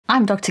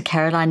I'm Dr.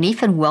 Caroline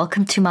Neef, and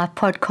welcome to my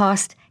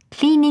podcast,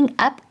 Cleaning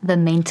Up the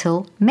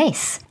Mental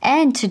Mess.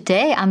 And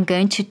today I'm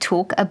going to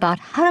talk about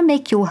how to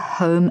make your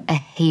home a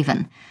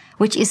haven,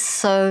 which is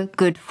so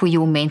good for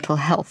your mental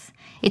health.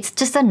 It's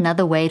just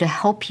another way to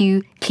help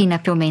you clean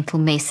up your mental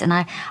mess. And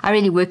I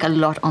really work a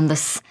lot on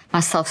this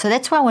myself. So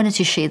that's why I wanted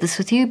to share this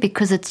with you,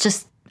 because it's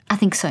just, I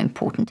think, so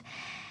important.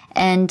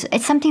 And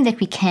it's something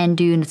that we can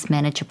do, and it's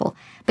manageable.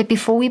 But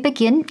before we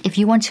begin, if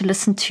you want to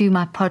listen to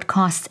my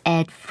podcast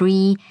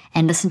ad-free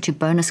and listen to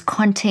bonus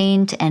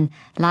content and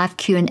live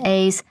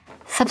Q&As,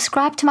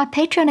 subscribe to my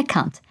Patreon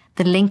account.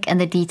 The link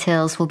and the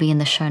details will be in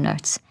the show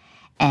notes.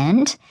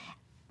 And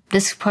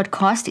this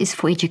podcast is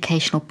for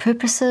educational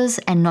purposes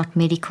and not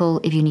medical.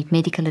 If you need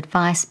medical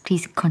advice,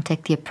 please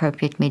contact the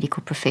appropriate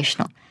medical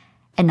professional.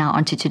 And now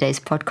on to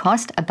today's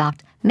podcast about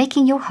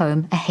making your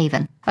home a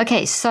haven.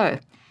 Okay, so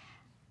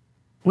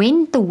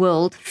when the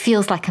world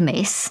feels like a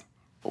mess,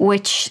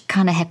 which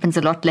kind of happens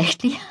a lot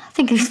lately, I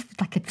think it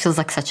feels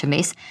like such a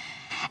mess.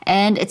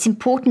 And it's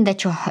important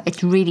that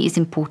it really is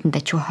important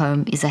that your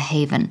home is a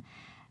haven,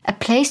 a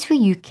place where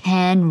you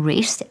can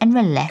rest and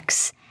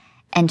relax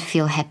and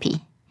feel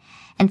happy.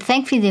 And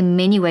thankfully, there are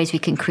many ways we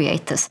can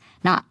create this.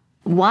 Now,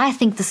 why I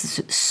think this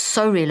is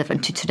so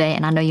relevant to today,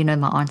 and I know you know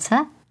my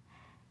answer,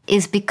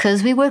 is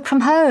because we work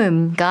from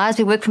home. Guys,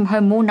 we work from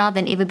home more now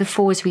than ever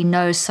before, as we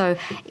know. So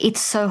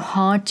it's so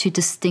hard to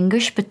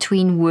distinguish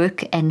between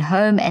work and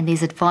home, and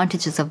there's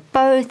advantages of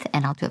both,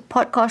 and I'll do a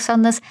podcast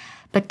on this.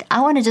 But I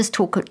want to just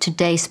talk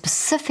today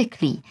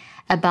specifically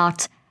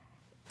about,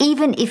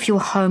 even if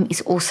your home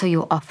is also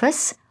your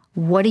office,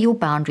 what are your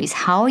boundaries?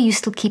 How are you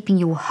still keeping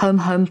your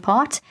home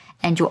part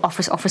and your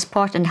office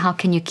part, and how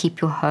can you keep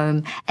your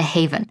home a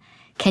haven?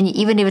 Can you,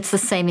 even if it's the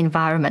same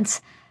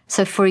environments?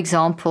 So, for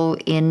example,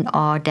 in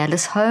our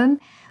Dallas home,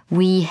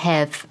 we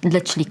have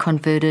literally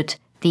converted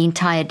the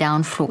entire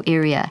down floor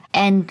area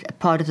and a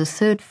part of the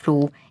third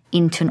floor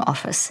into an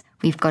office.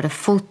 We've got a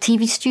full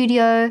TV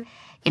studio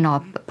in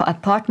our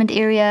apartment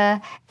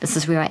area. This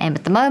is where I am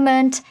at the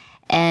moment.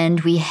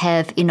 And we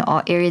have in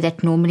our area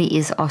that normally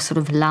is our sort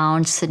of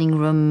lounge, sitting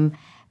room,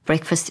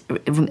 breakfast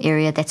room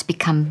area, that's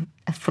become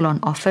a full-on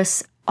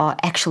office. Our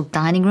actual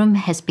dining room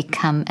has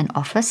become an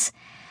office.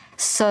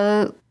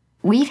 So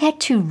we've had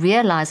to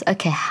realize,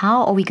 okay,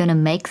 how are we going to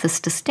make this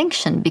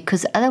distinction?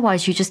 Because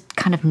otherwise you just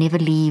kind of never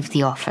leave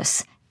the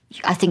office.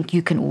 I think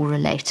you can all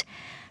relate.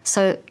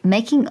 So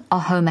making our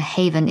home a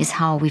haven is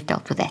how we've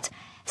dealt with that.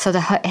 So the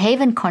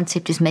haven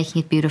concept is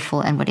making it beautiful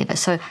and whatever.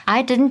 So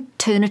I didn't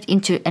turn it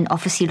into an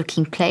officey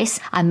looking place.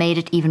 I made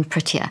it even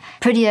prettier.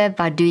 Prettier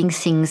by doing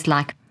things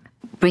like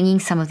bringing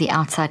some of the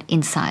outside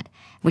inside,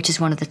 which is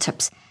one of the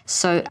tips.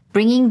 So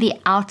bringing the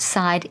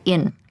outside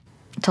in.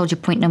 I told you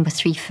point number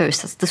 3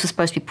 first. This was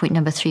supposed to be point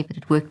number 3, but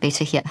it worked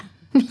better here.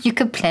 You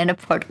can plan a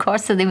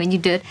podcast, and then when you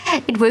do it,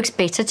 it works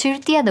better to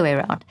the other way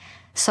around.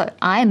 So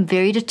I am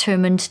very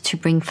determined to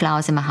bring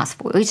flowers in my house.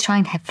 I always try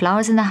and have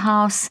flowers in the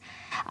house.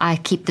 I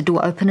keep the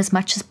door open as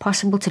much as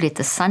possible to let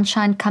the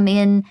sunshine come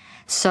in.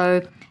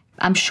 So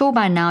I'm sure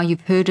by now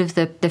you've heard of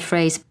the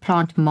phrase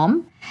plant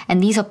mom.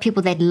 And these are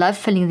people that love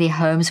filling their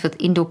homes with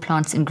indoor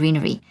plants and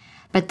greenery.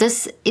 But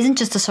this isn't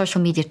just a social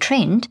media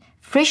trend.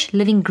 Fresh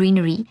living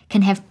greenery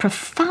can have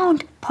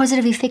profound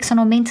positive effects on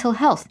our mental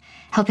health,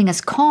 helping us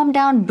calm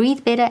down,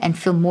 breathe better, and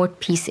feel more at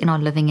peace in our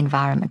living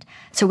environment.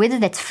 So whether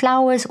that's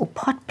flowers or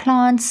pot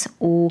plants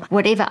or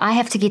whatever, I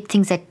have to get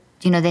things that,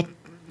 that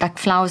like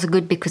flowers are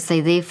good because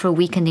they're there for a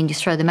week and then you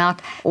throw them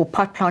out, or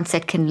pot plants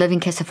that can live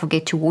in case I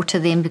forget to water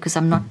them, because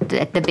I'm not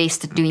at the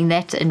best at doing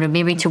that and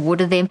remembering to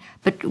water them.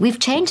 But we've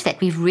changed that.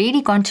 We've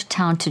really gone to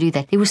town to do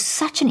that. There was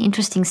such an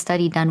interesting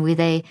study done where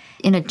they,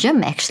 in a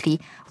gym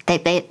actually,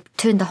 they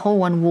turned the whole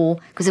one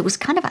wall, because it was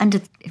kind of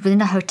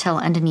within a hotel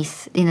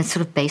underneath in a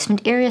sort of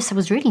basement area, so it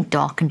was really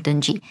dark and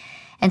dingy.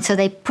 And so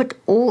they put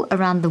all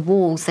around the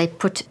walls, they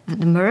put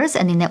the mirrors,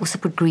 and then they also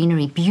put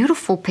greenery,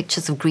 beautiful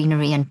pictures of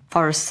greenery and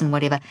forests and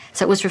whatever.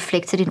 So it was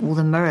reflected in all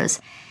the mirrors.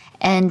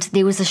 And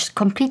there was a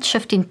complete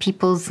shift in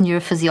people's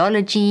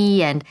neurophysiology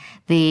and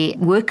their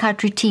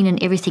workout routine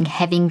and everything,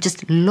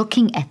 just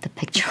looking at the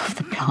picture of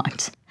the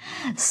plant.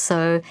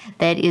 So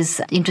that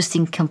is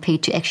interesting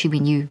compared to actually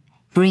when you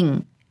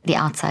bring the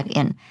outside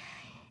in.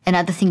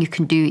 Another thing you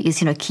can do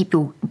is, keep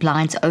your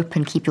blinds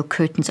open, keep your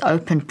curtains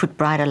open, put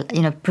brighter,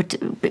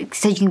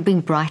 so you can bring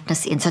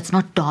brightness in, so it's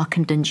not dark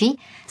and dingy.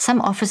 Some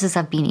offices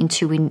I've been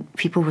into when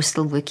people were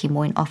still working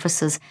more in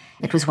offices,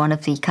 it was one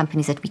of the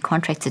companies that we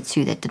contracted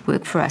to that did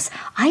work for us.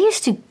 I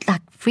used to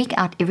freak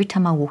out every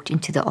time I walked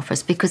into the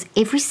office, because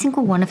every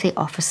single one of their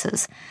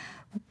offices,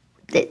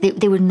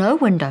 there were no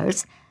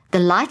windows, the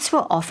lights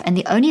were off, and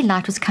the only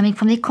light was coming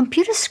from their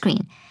computer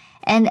screen.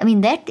 And I mean,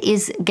 that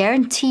is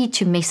guaranteed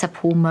to mess up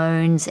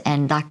hormones,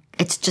 and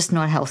it's just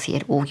not healthy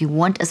at all. You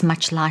want as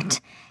much light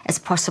as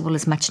possible,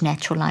 as much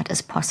natural light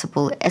as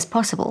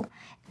possible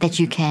that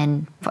you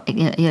can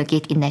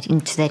get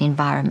into that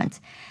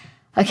environment.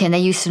 Okay, and they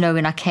used to know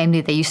when I came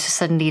there, they used to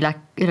suddenly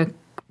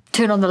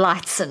turn on the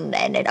lights and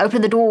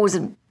open the doors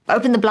and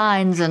open the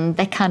blinds and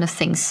that kind of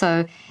thing.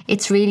 So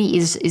it really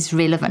is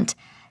relevant.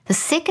 The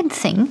second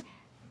thing,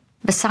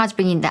 besides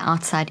bringing the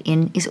outside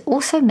in, is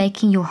also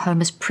making your home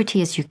as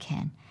pretty as you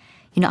can.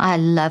 I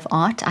love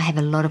art. I have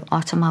a lot of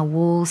art on my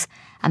walls.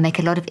 I make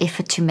a lot of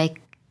effort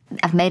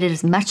I've made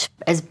it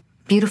as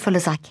beautiful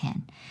as I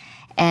can.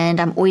 And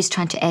I'm always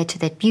trying to add to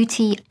that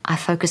beauty. I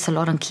focus a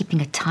lot on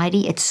keeping it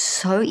tidy. It's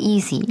so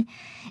easy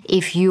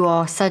if you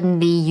are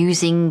suddenly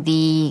using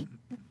the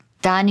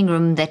dining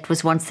room that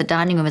was once the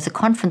dining room as a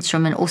conference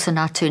room, and also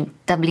now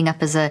doubling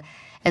up as a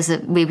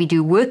where we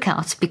do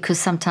workouts, because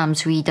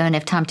sometimes we don't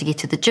have time to get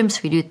to the gym,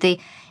 so we do it there.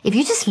 If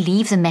you just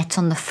leave the mats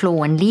on the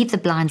floor and leave the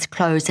blinds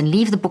closed and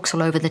leave the books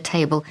all over the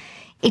table,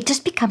 it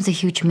just becomes a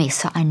huge mess.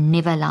 So I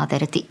never allow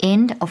that. At the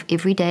end of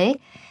every day,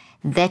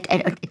 at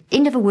the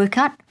end of a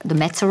workout, the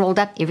mats are rolled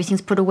up,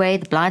 everything's put away,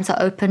 the blinds are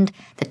opened,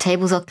 the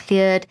tables are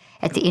cleared.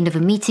 At the end of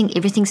a meeting,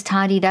 everything's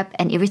tidied up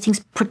and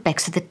everything's put back.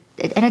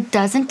 And it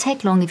doesn't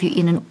take long if you're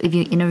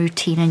in a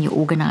routine and you're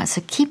organized.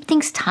 So keep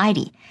things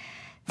tidy.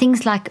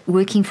 Things like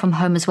working from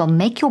home as well.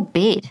 Make your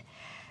bed.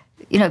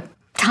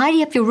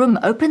 Tidy up your room.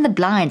 Open the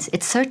blinds.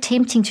 It's so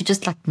tempting to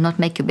just not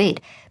make your bed.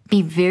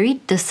 Be very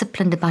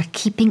disciplined about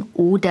keeping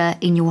order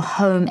in your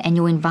home and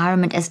your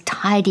environment as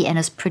tidy and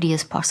as pretty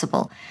as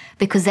possible,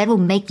 because that will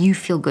make you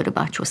feel good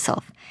about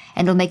yourself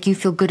and it'll make you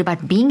feel good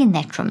about being in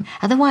that room.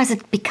 Otherwise,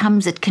 it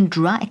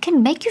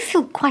can make you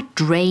feel quite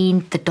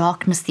drained. The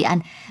darkness,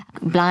 the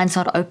blinds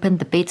not open,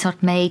 the bed's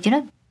not made.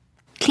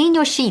 Clean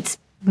your sheets,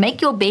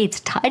 make your beds,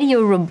 tidy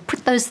your room,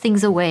 put those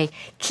things away,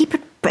 keep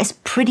it as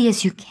pretty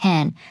as you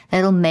can.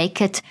 That'll make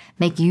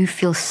you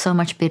feel so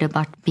much better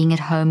about being at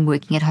home,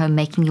 working at home,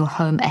 making your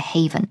home a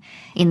haven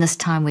in this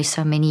time where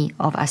so many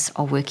of us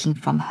are working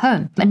from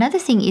home. Another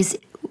thing is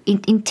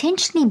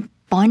intentionally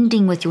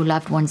bonding with your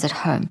loved ones at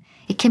home.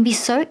 It can be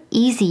so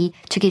easy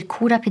to get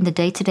caught up in the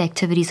day-to-day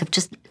activities of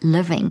just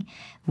living,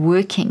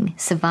 working,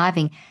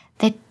 surviving,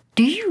 that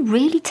do you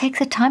really take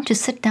the time to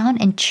sit down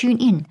and tune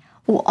in?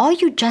 Or are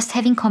you just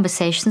having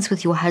conversations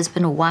with your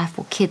husband or wife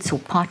or kids or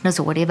partners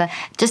or whatever,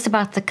 just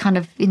about the kind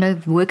of,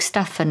 work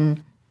stuff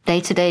and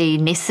day-to-day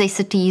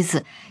necessities,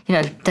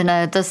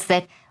 dinner, this,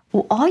 that?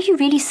 Or are you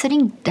really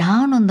sitting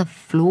down on the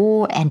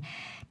floor and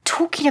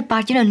talking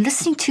about,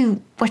 listening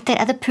to what that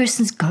other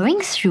person's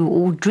going through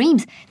or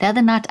dreams? The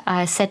other night,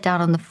 I sat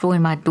down on the floor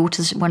in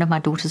one of my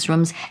daughter's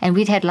rooms, and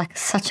we'd had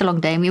such a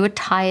long day and we were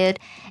tired.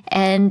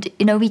 And,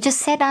 we just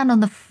sat down on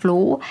the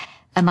floor.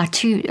 I've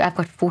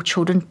got 4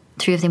 children.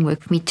 3 of them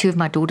work for me. 2 of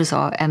my daughters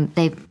are,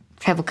 they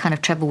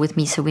travel with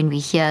me. So when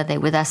we're here, they're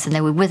with us, and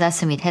they were with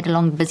us, and we'd had a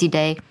long, busy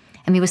day.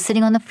 And we were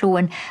sitting on the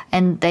floor,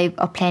 and they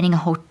are planning a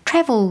whole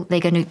travel. They're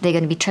going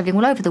to be traveling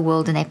all over the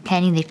world, and they're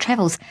planning their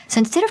travels. So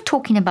instead of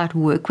talking about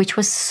work, which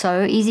was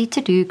so easy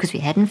to do because we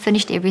hadn't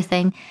finished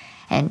everything,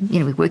 and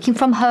we're working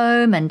from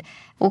home and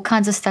all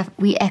kinds of stuff,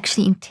 we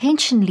actually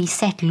intentionally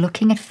sat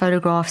looking at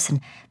photographs and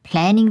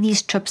planning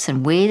these trips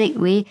and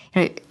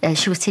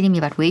she was telling me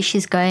about where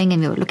she's going,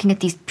 and we were looking at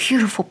these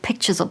beautiful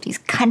pictures of these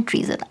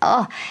countries,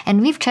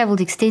 and we've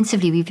traveled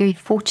extensively. We're very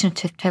fortunate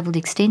to have traveled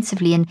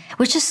extensively, and it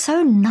was just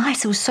so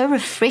nice. It was so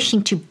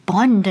refreshing to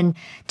bond and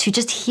to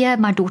just hear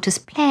my daughter's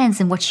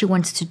plans and what she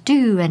wants to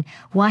do and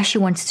why she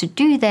wants to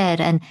do that.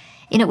 And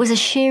it was a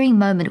sharing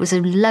moment. It was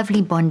a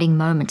lovely bonding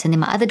moment. And then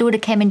my other daughter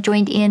came and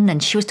joined in,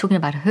 and she was talking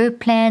about her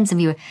plans.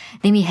 And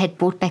we had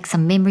brought back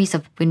some memories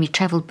of when we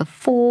traveled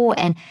before.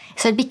 And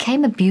so it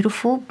became a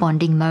beautiful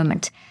bonding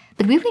moment.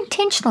 But we were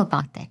intentional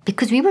about that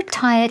because we were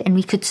tired, and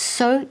we could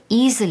so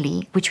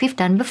easily, which we've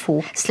done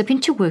before, slip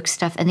into work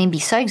stuff and then be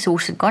so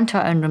exhausted, gone to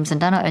our own rooms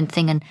and done our own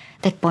thing, and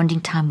that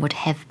bonding time would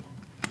have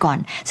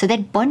gone. So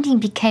that bonding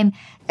became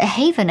a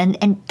haven.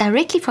 And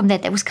directly from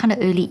that was kind of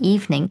early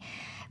evening.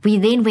 We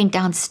then went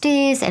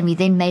downstairs, and we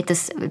then made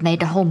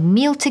a whole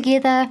meal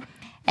together,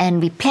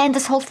 and we planned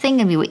this whole thing,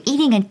 and we were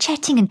eating and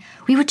chatting, and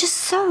we were just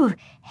so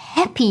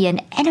happy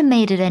and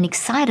animated and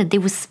excited.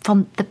 There was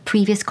from the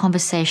previous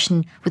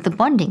conversation with the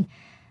bonding.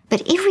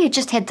 But if we had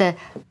just had the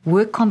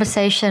work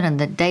conversation and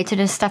the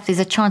day-to-day stuff, there's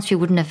a chance we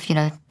wouldn't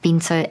have,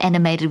 been so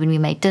animated when we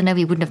made dinner.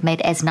 We wouldn't have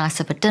made as nice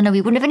of a dinner.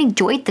 We wouldn't have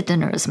enjoyed the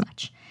dinner as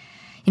much.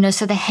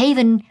 So the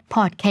haven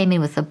part came in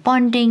with the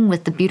bonding,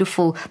 with the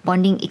beautiful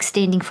bonding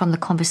extending from the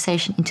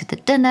conversation into the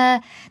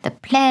dinner, the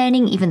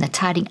planning, even the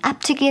tidying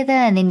up together.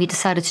 And then we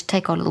decided to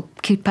take our little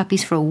cute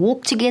puppies for a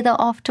walk together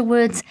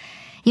afterwards.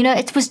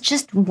 It was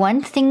just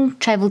one thing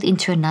traveled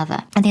into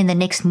another. And then the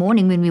next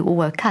morning when we all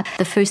woke up,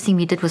 the first thing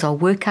we did was our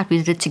workout. We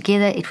did it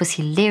together. It was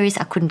hilarious.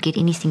 I couldn't get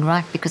anything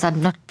right because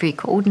I'm not very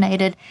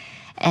coordinated.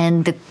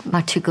 And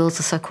my 2 girls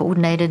are so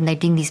coordinated, and they're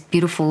doing these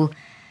beautiful,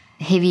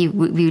 we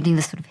were doing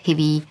this sort of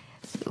heavy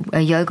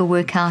yoga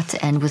workout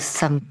and with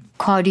some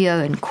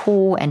cardio and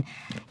core, and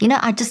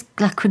I just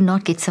could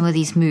not get some of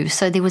these moves.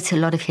 So there was a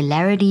lot of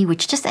hilarity,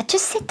 which just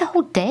set the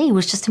whole day. It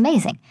was just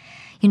amazing.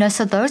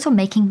 So those are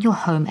making your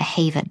home a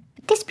haven.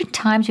 There's been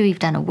times where we've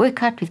done a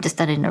workout, we've just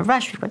done it in a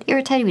rush, we got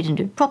irritated, we didn't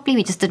do it properly,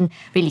 we just didn't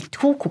really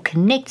talk or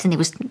connect, and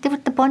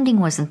the bonding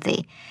wasn't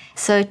there.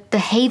 So the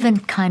haven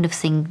kind of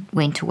thing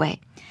went away.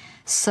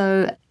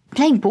 So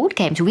playing board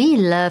games. We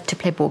love to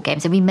play board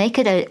games, and we make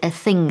it a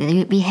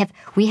thing. We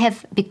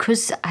have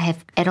because I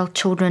have adult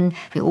children,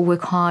 we all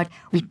work hard.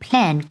 We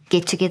plan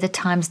get-together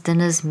times,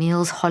 dinners,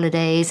 meals,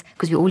 holidays,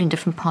 because we're all in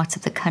different parts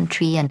of the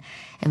country, and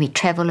we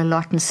travel a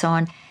lot and so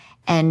on.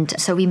 And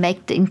so we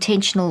make the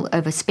intentional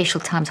over special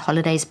times,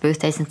 holidays,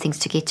 birthdays, and things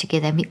to get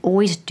together. And we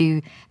always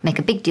do make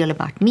a big deal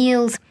about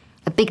meals,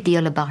 a big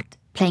deal about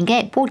playing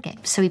board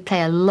games. So we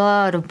play a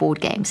lot of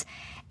board games.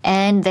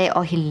 And they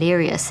are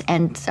hilarious.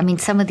 And I mean,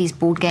 some of these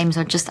board games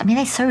are just, I mean,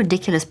 they're so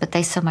ridiculous, but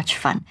they're so much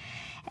fun.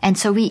 And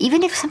so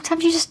even if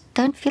sometimes you just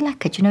don't feel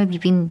like it,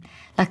 we've been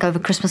like over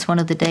Christmas, one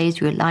of the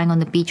days we were lying on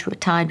the beach, we were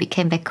tired, we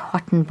came back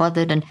hot and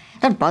bothered, and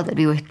not bothered,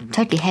 we were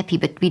totally happy,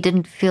 but we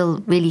didn't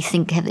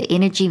have the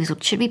energy. We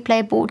thought, should we play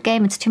a board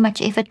game? It's too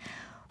much effort.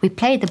 We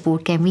played the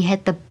board game. We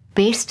had the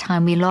best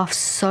time. We laughed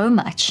so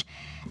much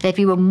that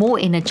we were more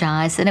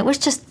energized, and it was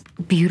just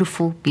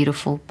beautiful,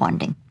 beautiful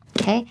bonding.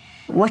 Okay,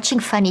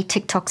 watching funny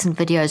TikToks and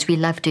videos, we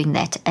love doing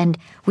that. And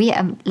we,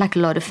 like a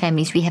lot of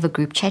families, we have a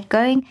group chat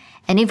going,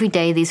 and every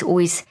day there's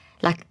always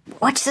like,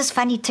 watch this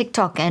funny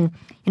TikTok, and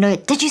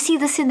did you see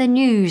this in the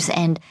news?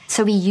 And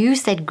so we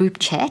use that group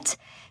chat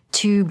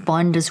to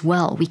bond as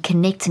well. We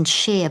connect and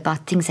share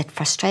about things that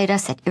frustrate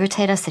us, that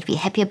irritate us, that we're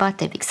happy about,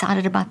 that we're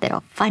excited about, that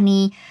are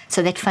funny.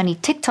 So that funny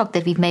TikTok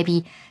that we've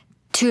maybe,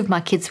 2 of my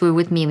kids were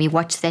with me, and we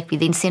watched that, we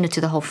then send it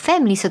to the whole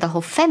family so the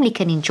whole family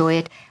can enjoy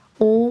it,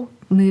 all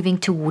moving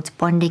towards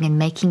bonding and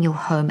making your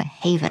home a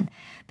haven.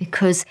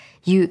 Because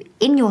you,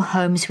 in your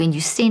homes, when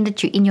you send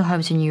it, you're in your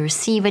homes when you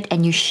receive it,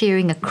 and you're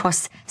sharing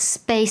across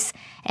space,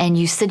 and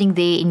you're sitting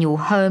there in your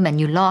home and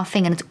you're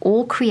laughing, and it's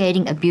all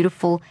creating a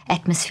beautiful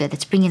atmosphere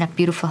that's bringing up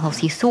beautiful,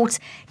 healthy thoughts,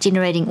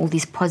 generating all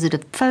these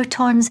positive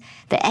photons.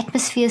 The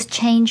atmosphere's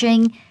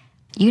changing.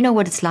 You know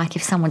what it's like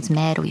if someone's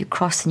mad or you're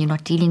cross and you're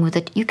not dealing with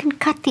it. You can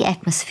cut the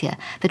atmosphere.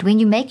 But when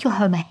you make your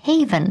home a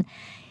haven,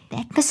 the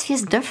atmosphere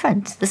is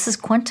different. This is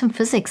quantum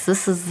physics.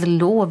 This is the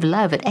law of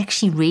love. It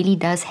actually really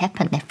does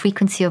happen. The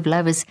frequency of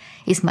love is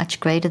much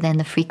greater than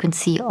the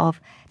frequency of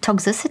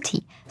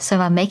toxicity. So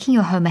by making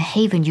your home a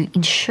haven, you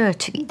ensure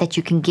that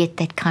you can get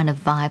that kind of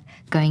vibe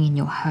going in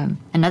your home.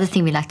 Another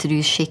thing we like to do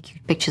is share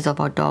cute pictures of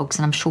our dogs.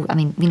 And I'm sure,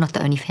 we're not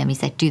the only families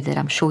that do that.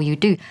 I'm sure you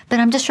do. But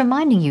I'm just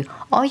reminding you,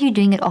 are you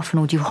doing it often,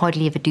 or do you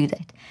hardly ever do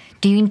that?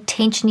 Do you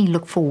intentionally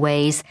look for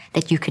ways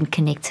that you can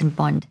connect and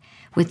bond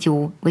with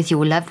your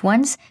loved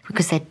ones?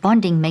 Because that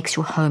bonding makes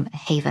your home a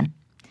haven.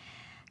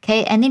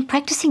 Okay, and then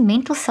practicing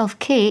mental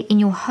self-care in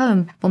your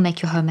home will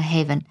make your home a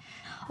haven.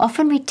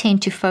 Often we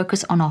tend to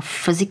focus on our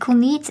physical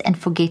needs and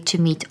forget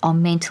to meet our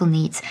mental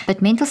needs.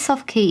 But mental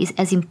self-care is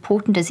as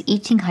important as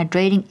eating,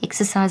 hydrating,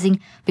 exercising,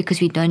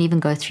 because we don't even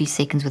go 3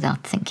 seconds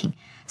without thinking.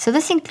 So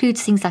this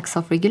includes things like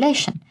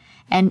self-regulation.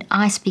 And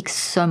I speak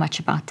so much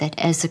about that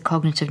as a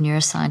cognitive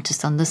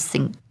neuroscientist on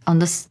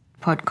this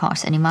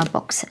podcast and in my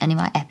books and in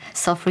my app.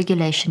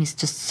 Self-regulation is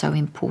just so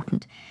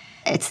important.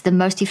 It's the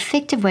most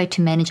effective way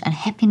to manage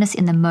unhappiness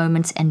in the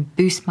moments and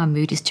boost my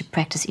mood is to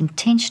practice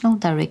intentional,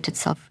 directed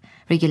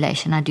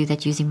self-regulation. I do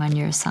that using my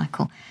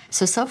neurocycle.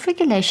 So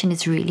self-regulation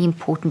is really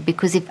important,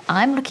 because if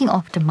I'm looking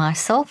after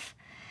myself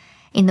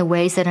in the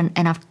ways that, and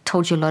I've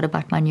told you a lot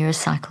about my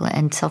neurocycle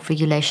and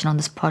self-regulation on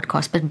this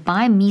podcast, but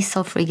by me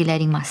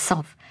self-regulating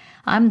myself,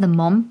 I'm the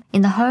mom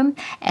in the home,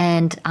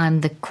 and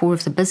I'm the core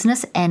of the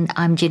business, and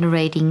I'm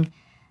generating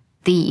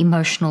the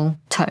emotional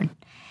tone.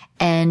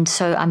 And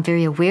so I'm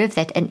very aware of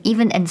that. And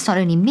it's not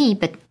only me,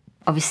 but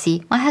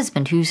obviously my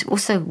husband, who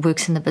also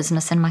works in the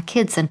business, and my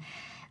kids. And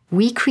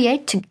we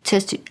create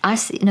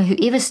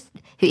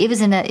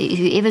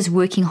whoever's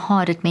working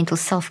hard at mental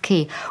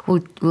self-care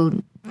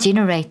will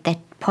generate that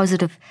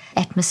positive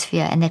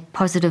atmosphere and that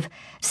positive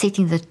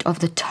setting of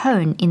the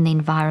tone in the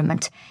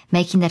environment,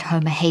 making that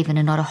home a haven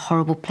and not a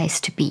horrible place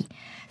to be.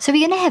 So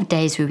we're going to have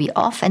days where we're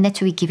off, and that's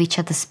where we give each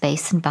other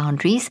space and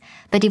boundaries.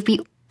 But if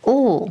we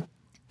all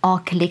are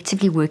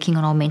collectively working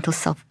on our mental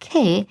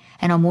self-care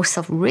and are more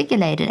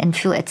self-regulated and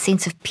feel a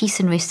sense of peace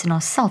and rest in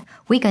ourselves,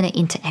 we're going to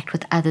interact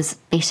with others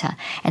better.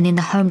 And then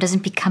the home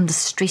doesn't become the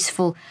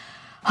stressful,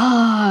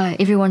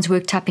 everyone's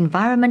worked up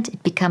environment.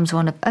 It becomes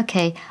one of,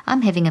 okay,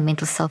 I'm having a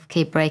mental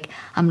self-care break.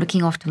 I'm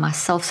looking after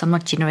myself, so I'm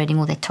not generating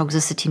all that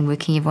toxicity and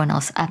working everyone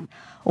else up.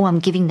 Or I'm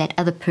giving that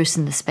other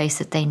person the space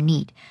that they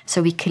need.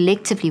 So we're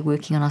collectively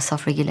working on our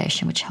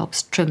self-regulation, which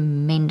helps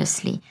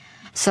tremendously.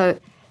 So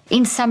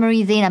in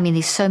summary then,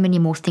 there's so many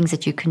more things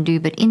that you can do,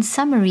 but in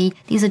summary,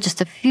 these are just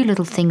a few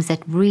little things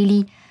that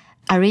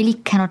I really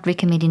cannot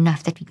recommend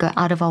enough, that we go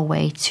out of our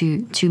way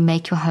to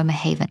make your home a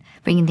haven.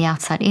 Bringing the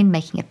outside in,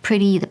 making it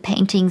pretty, the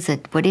paintings,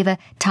 whatever,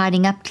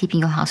 tidying up, keeping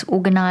your house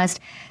organized,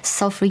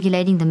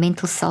 self-regulating, the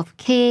mental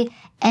self-care,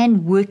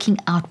 and working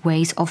out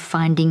ways of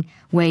finding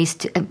ways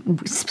to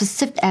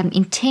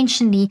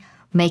intentionally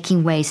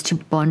making ways to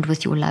bond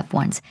with your loved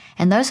ones.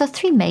 And those are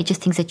 3 major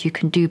things that you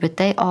can do, but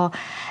they're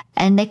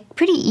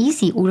pretty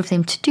easy, all of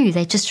them, to do.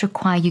 They just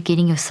require you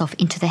getting yourself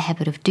into the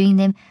habit of doing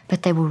them,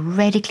 but they will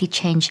radically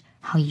change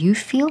how you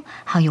feel,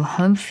 how your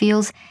home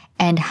feels,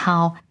 and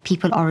how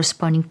people are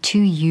responding to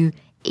you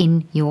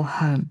in your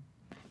home.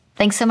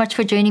 Thanks so much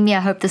for joining me. I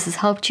hope this has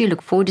helped you.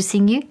 Look forward to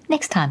seeing you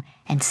next time.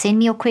 And send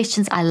me your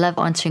questions. I love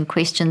answering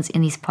questions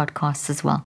in these podcasts as well.